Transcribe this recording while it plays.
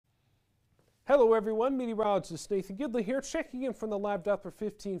Hello everyone, Meteorologist Nathan Gidley here, checking in from the live Doppler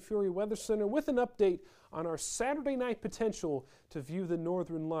 15 Fury Weather Center with an update on our Saturday night potential to view the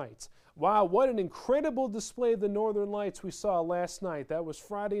northern lights. Wow, what an incredible display of the northern lights we saw last night. That was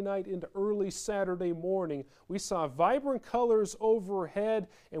Friday night into early Saturday morning. We saw vibrant colors overhead,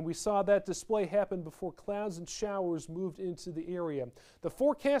 and we saw that display happen before clouds and showers moved into the area. The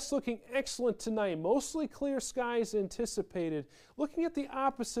forecast looking excellent tonight, mostly clear skies anticipated. Looking at the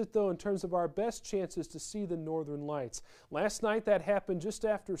opposite though in terms of our best chances to see the northern lights. Last night that happened just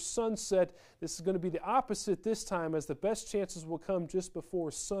after sunset. This is going to be the opposite this time, as the best chances will come just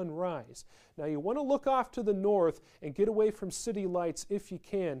before sunrise. Now you want to look off to the north and get away from city lights if you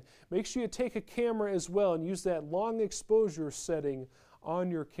can. Make sure you take a camera as well and use that long exposure setting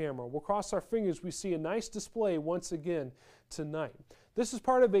on your camera. We'll cross our fingers we see a nice display once again tonight. This is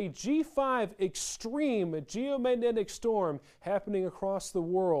part of a G5 extreme geomagnetic storm happening across the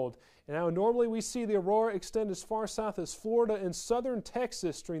world. And now normally we see the aurora extend as far south as Florida and southern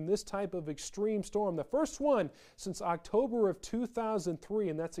Texas during this type of extreme storm. The first one since October of 2003,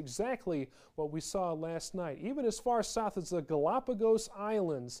 and that's exactly what we saw last night. Even as far south as the Galapagos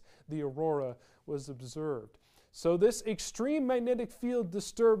Islands, the aurora was observed. So this extreme magnetic field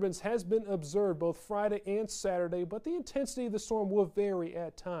disturbance has been observed both Friday and Saturday, but the intensity of the storm will vary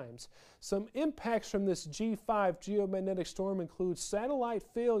at times. Some impacts from this G5 geomagnetic storm include satellite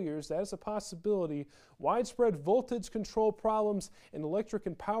failures, that is a possibility, widespread voltage control problems, and electric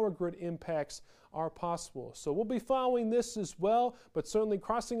and power grid impacts are possible. So we'll be following this as well, but certainly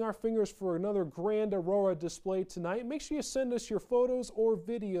crossing our fingers for another grand aurora display tonight. Make sure you send us your photos or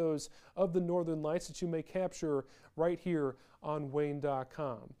videos of the northern lights that you may capture right here on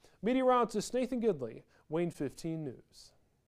WANE.com. Meteorologist Nathan Gidley, WANE 15 News.